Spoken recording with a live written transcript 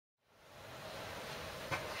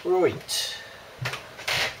Right.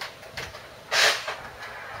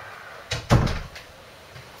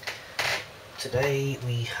 Today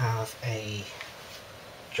we have a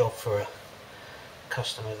job for a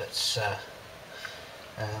customer that's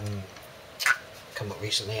come up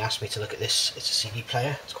recently, asked me to look at this. It's a CD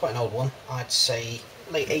player. It's quite an old one. I'd say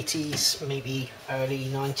late 80s, maybe early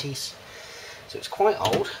 90s. So it's quite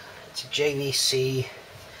old. It's a JVC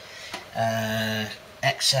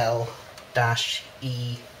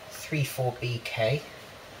XL-E34BK.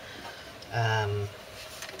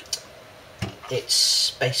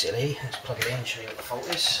 It's basically, let's plug it in and show you what the fault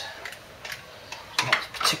is. It's not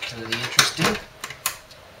particularly interesting.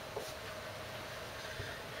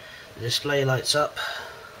 The display lights up,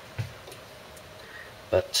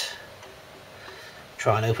 but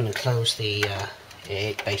try and open and close the,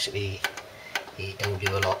 it basically, it don't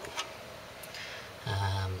do a lot.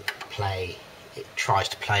 It tries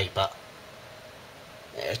to play, but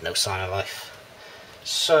there's no sign of life.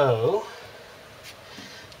 So,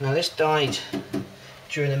 now this died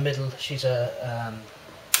during the middle, she's a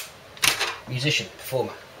musician,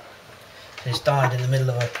 performer. This died in the middle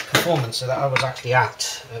of a performance that I was actually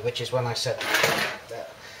at, which is when I said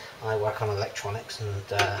that I work on electronics, and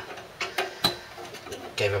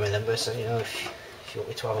gave her my number, so you know, if you want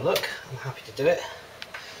me to have a look, I'm happy to do it.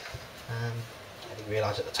 I didn't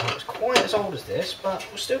realise at the time it was quite as old as this, but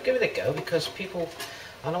we'll still give it a go, because people,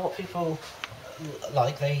 I know what people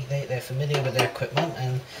like, they're familiar with their equipment,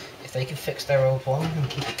 and if they can fix their old one and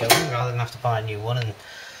keep it going rather than have to buy a new one and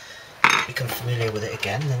become familiar with it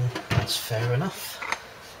again, then that's fair enough.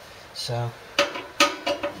 So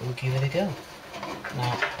we'll give it a go. Now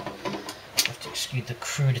I have to excuse the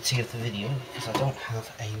crudity of the video because I don't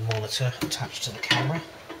have a monitor attached to the camera.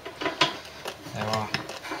 There are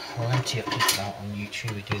plenty of people out on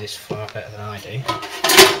YouTube who do this far better than I do,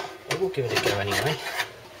 but we'll give it a go anyway.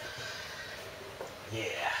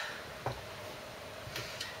 Yeah.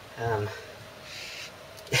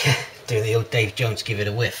 Doing the old Dave Jones, give it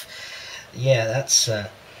a whiff. Yeah, that's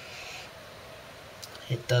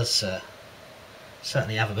it does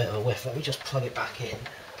certainly have a bit of a whiff. Let me just plug it back in and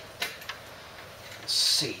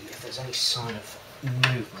see if there's any sign of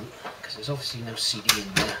movement, because there's obviously no CD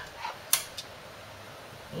in there.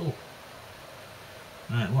 Oh,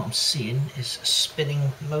 right, what I'm seeing is a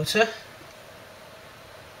spinning motor.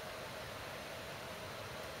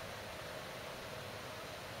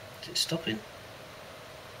 Is it stopping?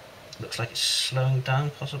 Looks like it's slowing down,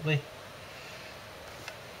 possibly.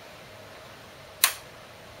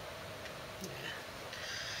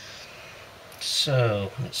 So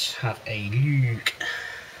let's have a look.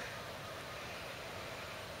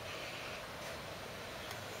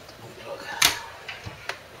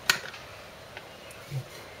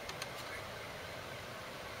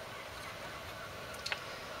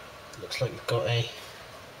 Looks like we've got a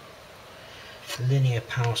linear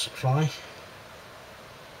power supply,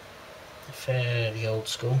 fairly old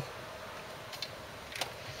school,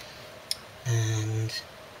 and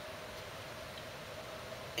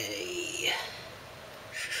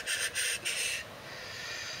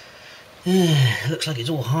looks like it's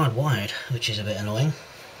all hardwired, which is a bit annoying.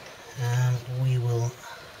 We will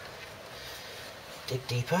dig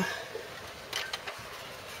deeper.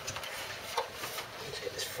 Let's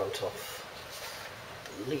get this front off.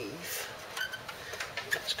 Leave.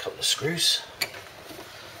 That's a couple of screws.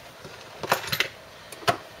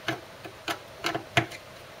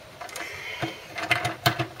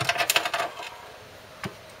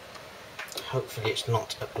 Hopefully it's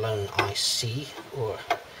not a blown IC, or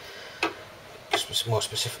more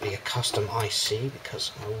specifically a custom IC,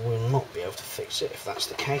 because I will not be able to fix it if that's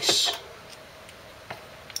the case.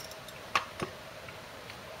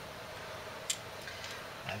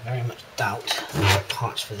 I very much doubt that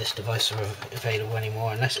parts for this device are available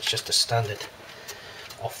anymore, unless it's just a standard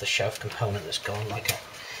off-the-shelf component that's gone, like a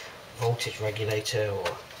voltage regulator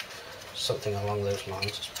or something along those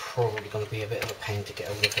lines. It's probably going to be a bit of a pain to get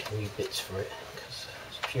hold of new bits for it, because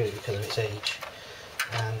it's purely because of its age.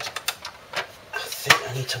 And I think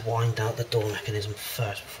I need to wind out the door mechanism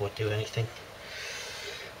first before I do anything.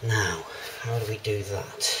 Now, how do we do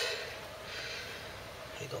that?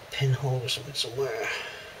 We've got a pinhole or something somewhere.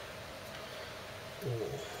 Ooh,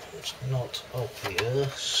 it's not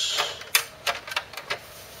obvious.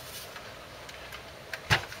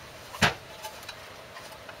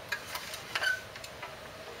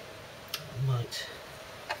 Might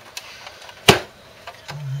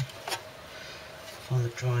find the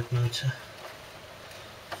drive motor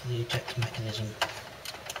for the eject mechanism.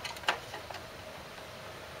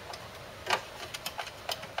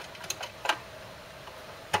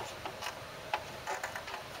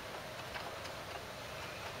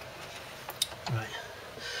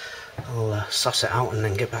 suss it out and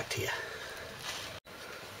then get back to you.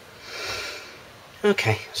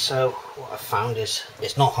 Okay, so what I found is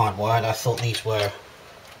it's not hardwired. I thought these were,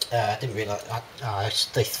 I didn't realise,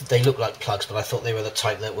 they look like plugs, but I thought they were the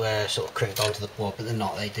type that were sort of crimped onto the board, but they're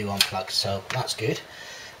not, they do unplug, so that's good.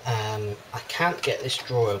 I can't get this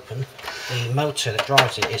drawer open. The motor that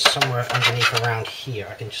drives it is somewhere underneath around here.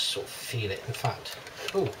 I can just sort of feel it, in fact.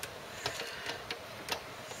 Ooh.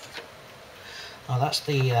 Oh, that's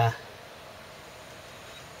the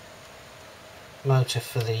motor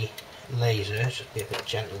for the laser. Just be a bit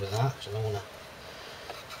gentle with that, because I don't want to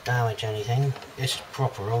damage anything. This is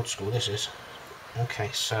proper old school, this is. Okay,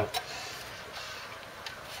 so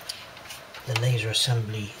the laser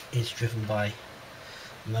assembly is driven by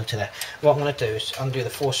the motor there. What I'm going to do is undo the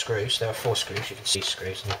 4 screws. There are 4 screws, you can see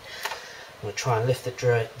screws, and I'm going to try and lift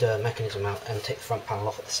the mechanism out and take the front panel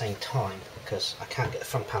off at the same time, because I can't get the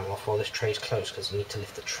front panel off while this tray is closed, because I need to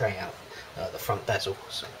lift the tray out, the front bezel.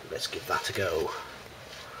 So let's give that a go.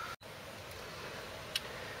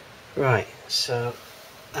 Right, so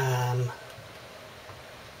I'm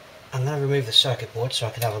going to remove the circuit board so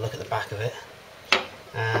I can have a look at the back of it,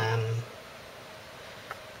 and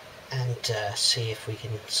see if we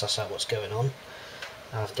can suss out what's going on.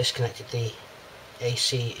 I've disconnected the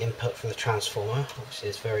AC input from the transformer. Obviously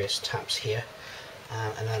there's various taps here,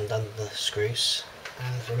 and then done the screws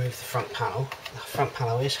and removed the front panel. The front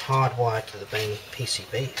panel is hardwired to the main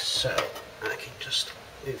PCB, so I can just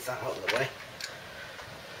move that out of the way.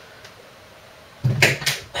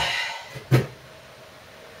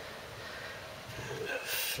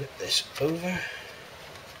 Flip this over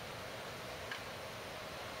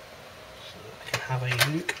so I can have a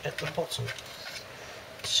look at the bottom,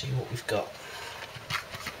 see what we've got.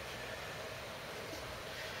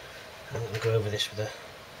 I'm going to go over this with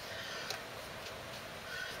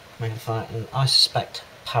a magnifier, and I suspect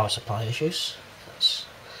power supply issues. That's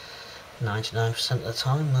 99% of the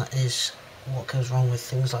time that is what goes wrong with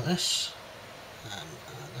things like this. I'm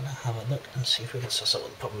going to have a look and see if we can suss out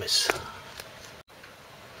what the problem is.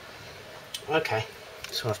 Okay,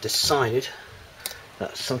 so I've decided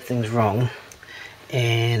that something's wrong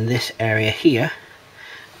in this area here,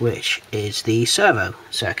 which is the servo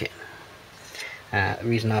circuit. The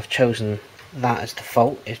reason I've chosen that as the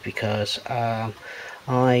fault is because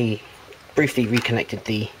I briefly reconnected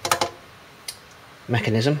the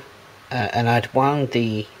mechanism and I'd wound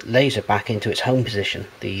the laser back into its home position,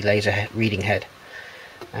 the laser reading head,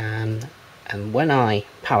 and when I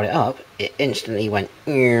powered it up, it instantly went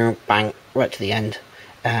bang right to the end,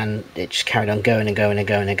 and it just carried on going and going and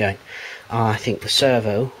going and going. I think the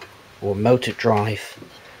servo or motor drive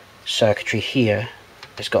circuitry here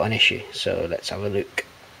has got an issue, so let's have a look.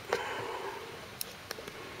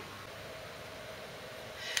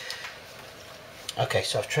 Okay,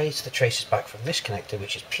 so I've traced the traces back from this connector,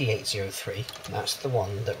 which is P803. That's the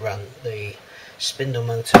one that ran the spindle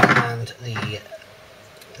motor and the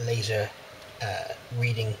laser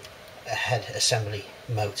reading head assembly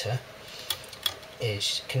motor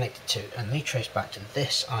is connected to, and they trace back to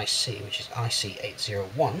this IC, which is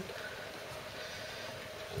IC801,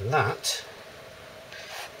 and that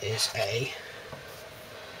is a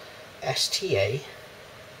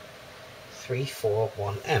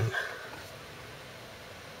STA34BK.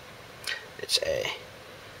 It's a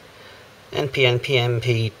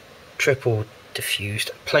NPN-PNP triple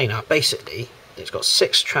diffused planar. Basically, it's got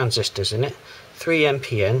 6 transistors in it, 3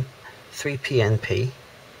 NPN, 3 PNP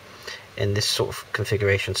in this sort of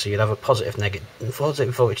configuration. So you'll have a positive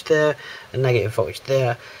voltage there, a negative voltage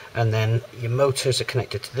there, and then your motors are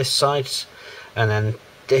connected to this side, and then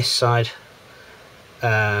this side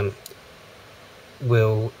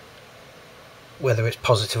will, whether it's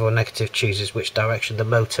positive or negative, chooses which direction the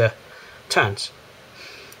motor turns.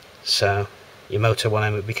 So your motor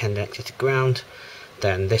 1M would be connected to ground,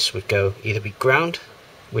 then this would go either be ground,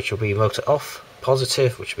 which will be motor off,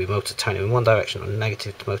 positive, which will be motor turning in one direction, or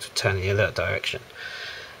negative to motor turning in the other direction.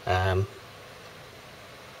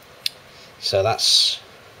 So that's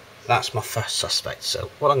my first suspect. So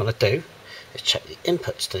what I'm going to do is check the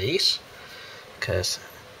inputs to these, because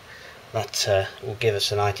that will give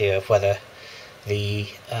us an idea of whether the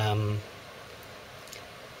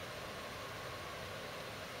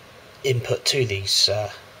input to these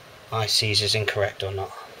ICs is incorrect or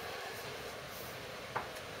not.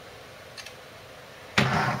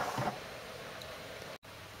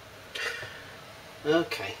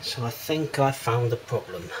 Okay, so I think I found the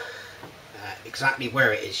problem. Exactly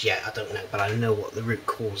where it is yet, I don't know, but I know what the root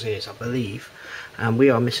cause is, I believe. And we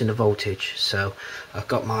are missing a voltage, so I've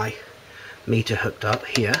got my meter hooked up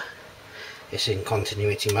here, it's in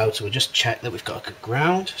continuity mode, so we'll just check that we've got a good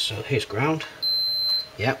ground. So here's ground.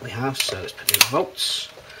 Yep, we have. So let's put in the volts,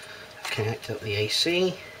 connect up the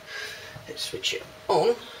AC, let's switch it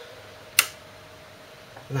on.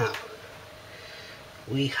 Now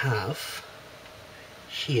we have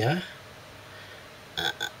here,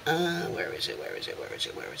 where is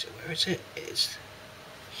it? It's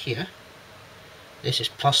here. This is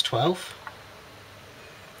plus 12,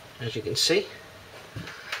 as you can see.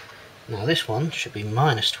 Now this one should be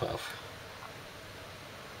minus 12.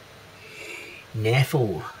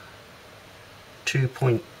 Therefore,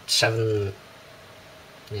 2.7.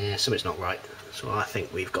 Yeah, something's not right. So I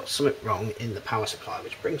think we've got something wrong in the power supply,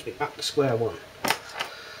 which brings me back to square one.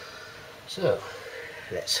 So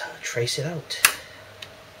let's trace it out.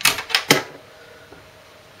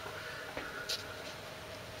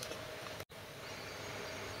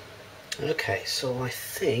 Okay, so I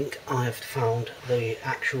think I've found the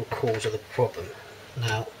actual cause of the problem.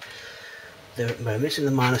 Now, we're missing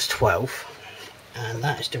the minus 12, and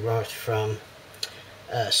that is derived from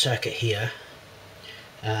a circuit here,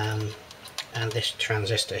 and this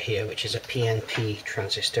transistor here, which is a PNP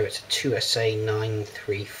transistor. It's a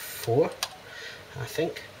 2SA934, I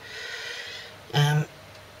think.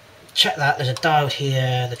 Check that, there's a diode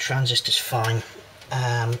here, the transistor's fine.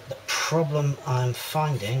 The problem I'm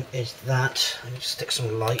finding is that, let me just stick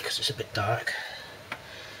some light because it's a bit dark.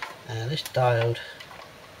 This diode,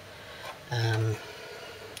 I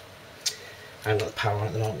haven't got the power on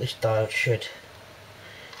at the moment. This diode should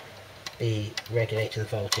be regulating the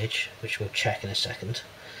voltage, which we'll check in a second.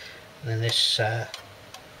 And then this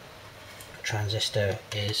transistor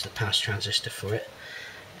is the pass transistor for it.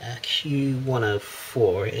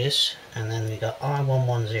 Q104 it is, and then we got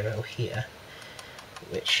R110 here,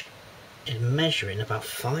 which is measuring about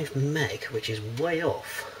 5 meg, which is way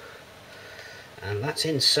off, and that's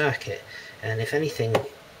in circuit. And if anything,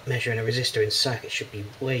 measuring a resistor in circuit should be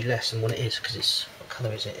way less than what it is, because it's, what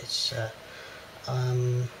colour is it? It's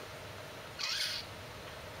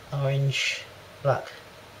orange, black,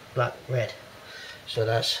 red. So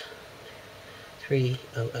that's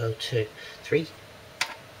 3002.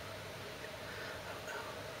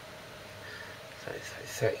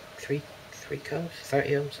 30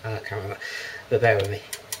 ohms? I can't remember, but bear with me.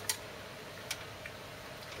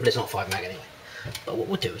 But it's not 5 meg anyway. But what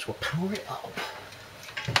we'll do is we'll power it up.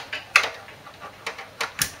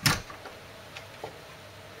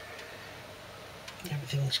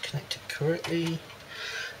 Everything's connected correctly.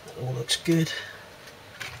 That all looks good.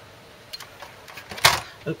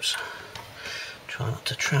 Oops. Try not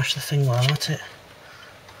to trash the thing while I'm at it.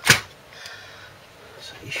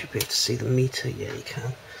 So you should be able to see the meter. Yeah, you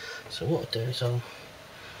can. So what I'll do is I'll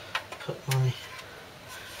put my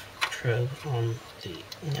probe on the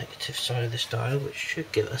negative side of this dial, which should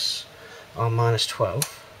give us our minus 12.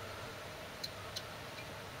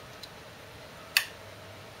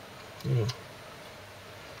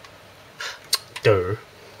 Duh.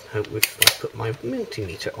 Hope I've put my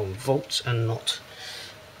multimeter on volts and not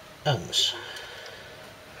ohms.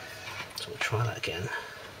 So we'll try that again.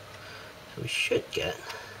 So we should get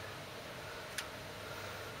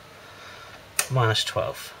minus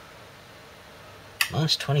 12,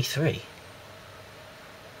 minus 23.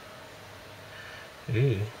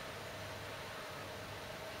 Ooh.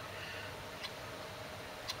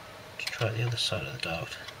 Let's try the other side of the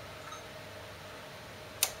diode.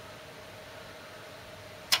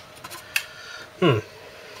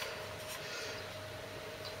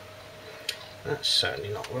 That's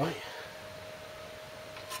certainly not right.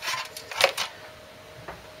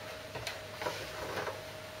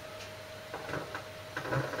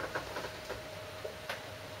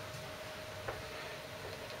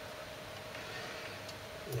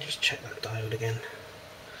 Just check that diode again.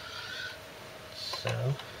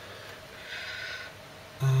 So,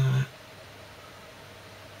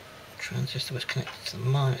 transistor was connected to the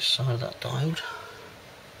minus side of that diode.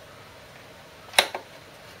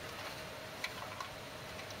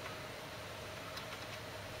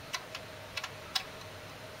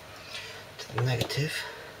 To the negative.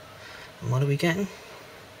 And what are we getting?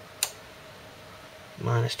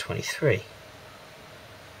 Minus 23.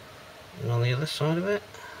 And on the other side of it,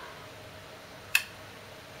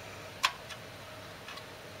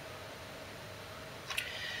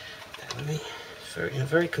 it's in a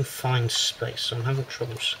very confined space, so I'm having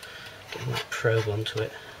troubles getting that probe onto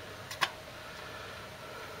it.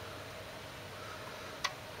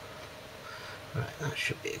 Right, that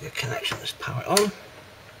should be a good connection. Let's power it on.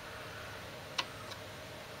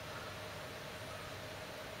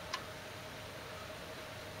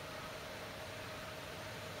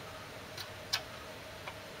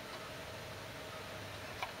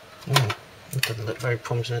 It doesn't look very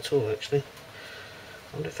promising at all, actually.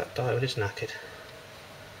 I wonder if that diode is knackered.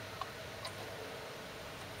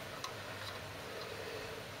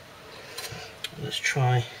 Let's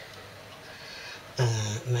try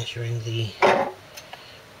measuring the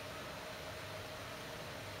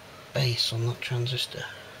base on that transistor,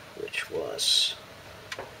 which was,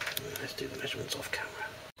 let's do the measurements off camera.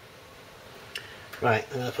 Right,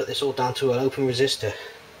 I'm going to put this all down to an open resistor.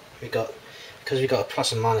 Because we've got a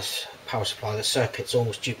plus and minus power supply, the circuit's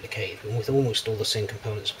almost duplicated with almost all the same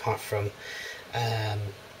components, apart from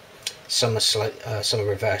some are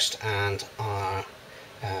reversed and are,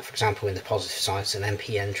 for example, in the positive side it's an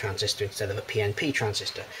NPN transistor instead of a PNP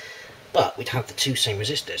transistor. But we'd have the two same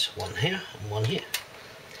resistors, one here and one here.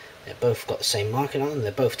 They've both got the same marking on them,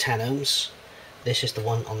 they're both 10 ohms. This is the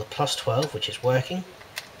one on the plus 12, which is working,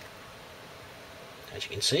 as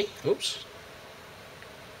you can see. Oops.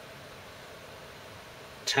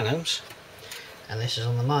 10 ohms. And this is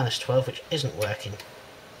on the minus 12, which isn't working.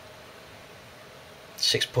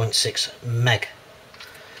 6.6 meg.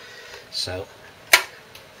 So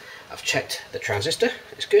I've checked the transistor,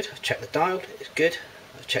 it's good. I've checked the diode, it's good.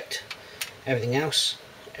 I've checked everything else,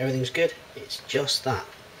 everything's good. It's just that.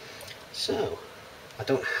 So I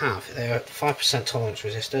don't have, they are 5% tolerance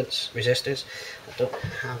resistors. I don't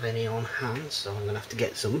have any on hand, so I'm going to have to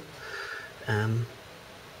get some. And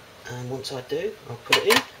once I do, I'll put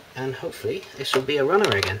it in, and hopefully this will be a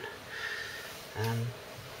runner again. I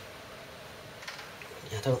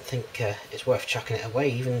don't think it's worth chucking it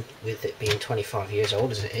away, even with it being 25 years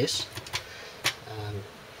old as it is.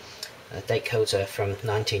 Date codes are from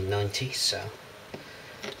 1990, so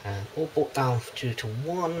all brought down due to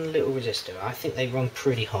one little resistor. I think they run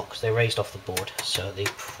pretty hot because they're raised off the board, so they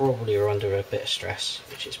probably are under a bit of stress,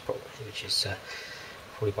 which is probably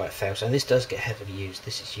why it fails. And this does get heavily used.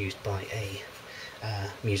 This is used by a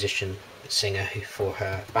musician, singer, who for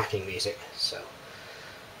her backing music, so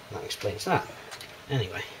that explains that.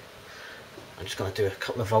 Anyway, I'm just going to do a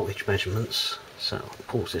couple of voltage measurements, so I'll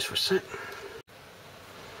pause this for a sec.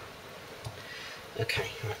 Okay,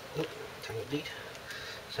 right, oh, tangled lead.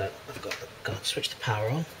 So I've got to switch the power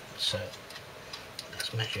on, so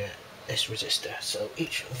let's measure this resistor. So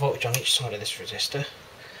each voltage on each side of this resistor,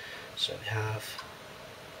 so we have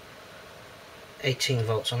 18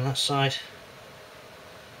 volts on that side,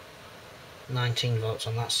 19 volts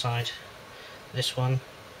on that side, this one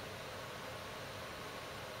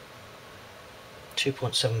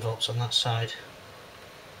 2.7 volts on that side,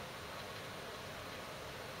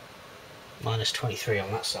 minus 23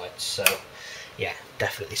 on that side. So yeah,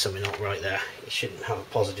 definitely something not right there. You shouldn't have a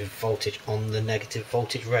positive voltage on the negative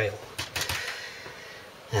voltage rail.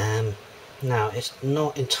 Now it's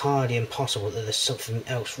not entirely impossible that there's something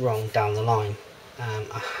else wrong down the line.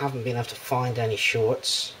 I haven't been able to find any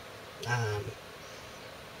shorts,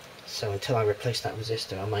 so until I replace that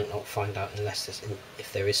resistor I might not find out unless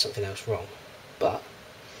if there is something else wrong. But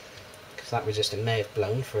because that resistor may have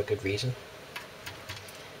blown for a good reason,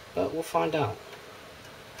 but we'll find out.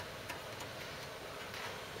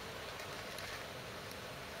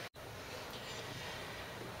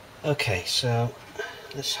 Okay, so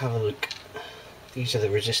let's have a look. These are the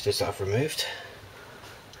resistors that I've removed.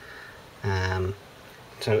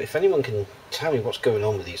 So if anyone can tell me what's going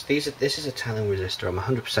on with these, this is a 10 ohm resistor, I'm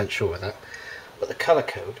 100% sure of that, but the colour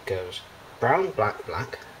code goes brown, black,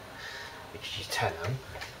 black, which is 10 ohm.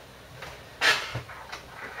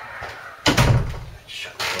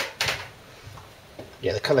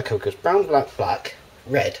 Yeah, the colour code goes brown, black, black,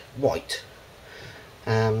 red, white.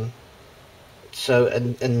 So,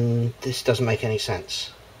 and this doesn't make any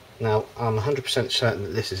sense. Now, I'm 100% certain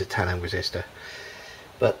that this is a 10 ohm resistor,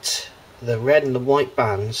 but the red and the white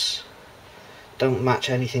bands don't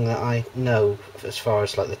match anything that I know as far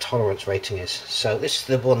as like the tolerance rating is. So this is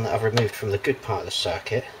the one that I've removed from the good part of the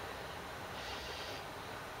circuit.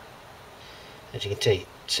 As you can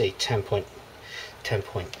see 10.8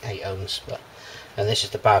 ohms, and this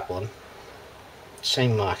is the bad one.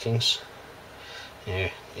 Same markings,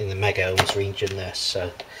 yeah, in the mega ohms region there.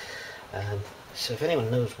 So if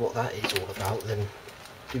anyone knows what that is all about, then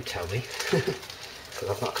do tell me, because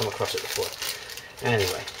I've not come across it before.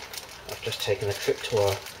 Anyway, I've just taken a trip to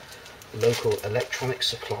our local electronics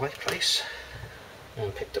supply place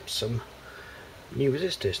and picked up some new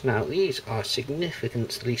resistors. Now these are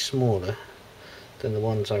significantly smaller than the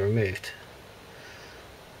ones I removed.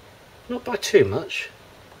 Not by too much,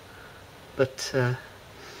 but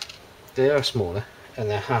they are smaller and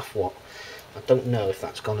they're half watt. I don't know if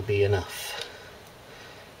that's going to be enough,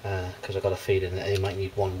 because I've got a feeling that they might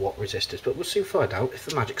need 1 watt resistors, but we'll soon find out. If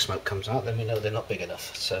the magic smoke comes out, then we know they're not big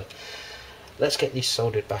enough. So let's get these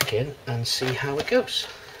soldered back in and see how it goes.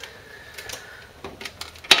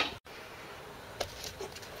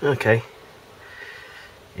 Okay,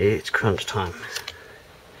 it's crunch time.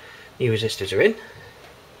 New resistors are in,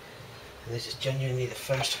 and this is genuinely the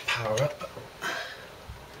first power up.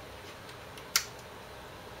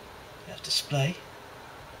 We have display.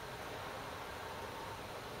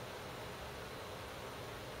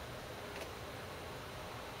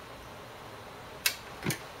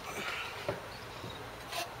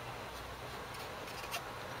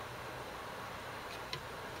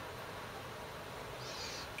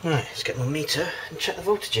 Right, let's get my meter and check the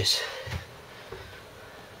voltages.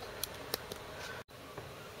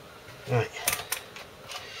 Right,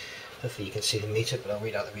 hopefully you can see the meter, but I'll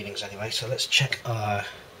read out the readings anyway. So let's check our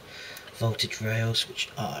voltage rails, which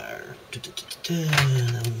are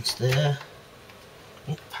that one's there.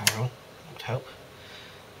 Oh, power on, would help.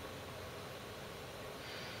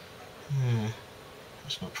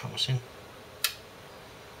 That's not promising.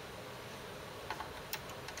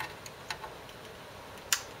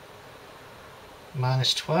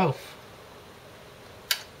 Minus 12.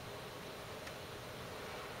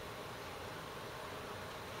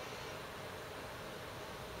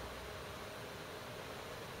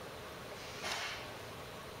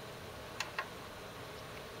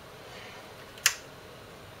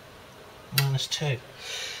 Minus 2.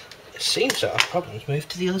 It seems that our problem's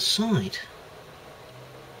moved to the other side.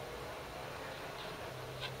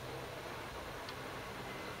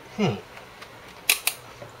 That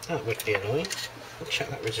would be annoying. We'll check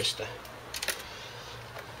that resistor.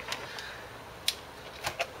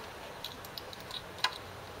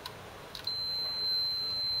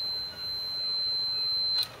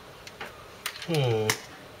 Let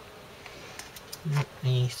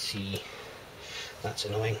me see. That's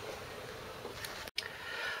annoying.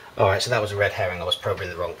 Alright, so that was a red herring. I was probing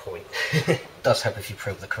the wrong point. It does help if you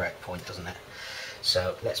probe the correct point, doesn't it?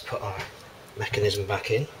 So let's put our mechanism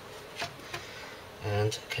back in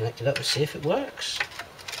and connect it up and see if it works.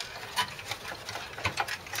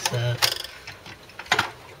 So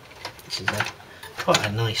this is quite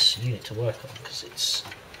a nice unit to work on because it's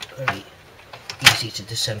very easy to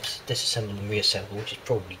disassemble and reassemble, which is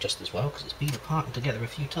probably just as well because it's been apart together a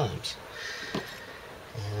few times.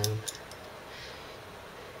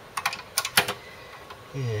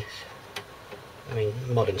 Yes. I mean,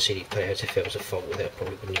 modern CD players, if there was a fault with it, I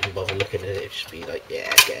probably wouldn't even bother looking at it. It'd just be like,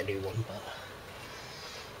 yeah, get a new one. But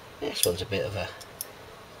this one's a bit of a,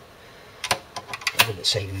 I wouldn't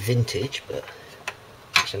say vintage, but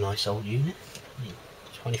it's a nice old unit. I mean,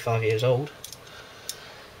 25 years old.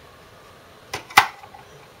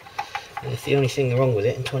 And if the only thing wrong with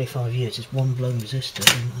it in 25 years is one blown resistor,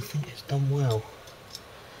 then I think it's done well.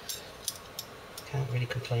 Can't really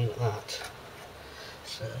complain at that.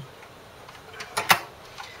 So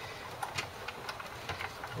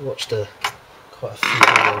I watched quite a few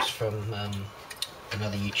videos from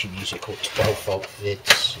another YouTube user called 12 Volt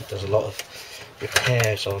Vids. He does a lot of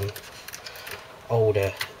repairs on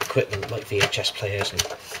older equipment like VHS players and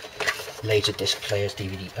laser disc players,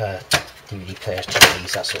 DVD players,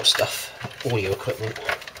 TVs, that sort of stuff, audio equipment.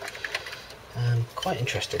 Quite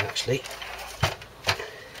interesting actually.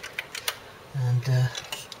 And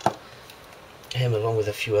him, along with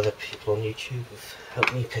a few other people on YouTube, have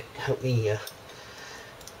helped me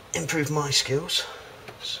improve my skills.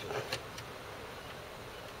 So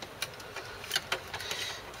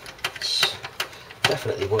it's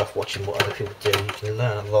definitely worth watching what other people do. You can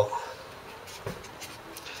learn a lot.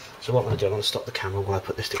 So what I'm going to do, I'm going to stop the camera while I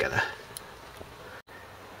put this together.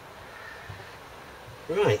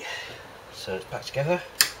 Right, so it's back together.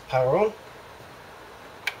 Power on.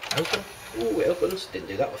 Open. Ooh, it opens. Didn't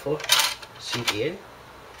do that before. CD in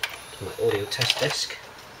to my audio test disc.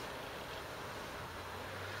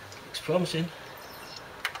 Looks promising.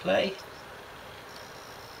 Play.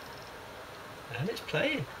 And it's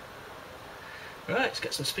playing. Right, let's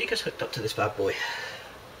get some speakers hooked up to this bad boy.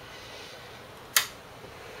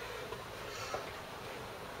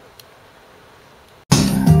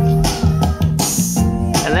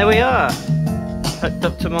 And there we are, hooked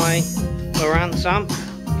up to my Marantz amp,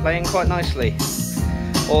 playing quite nicely.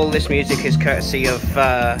 All this music is courtesy of,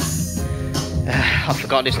 I've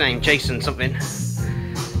forgotten his name, Jason something.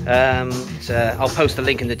 I'll post a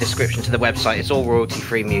link in the description to the website. It's all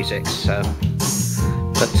royalty-free music. So,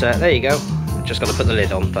 but there you go. Just got to put the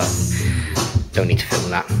lid on, but don't need to film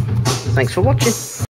that. Thanks for watching.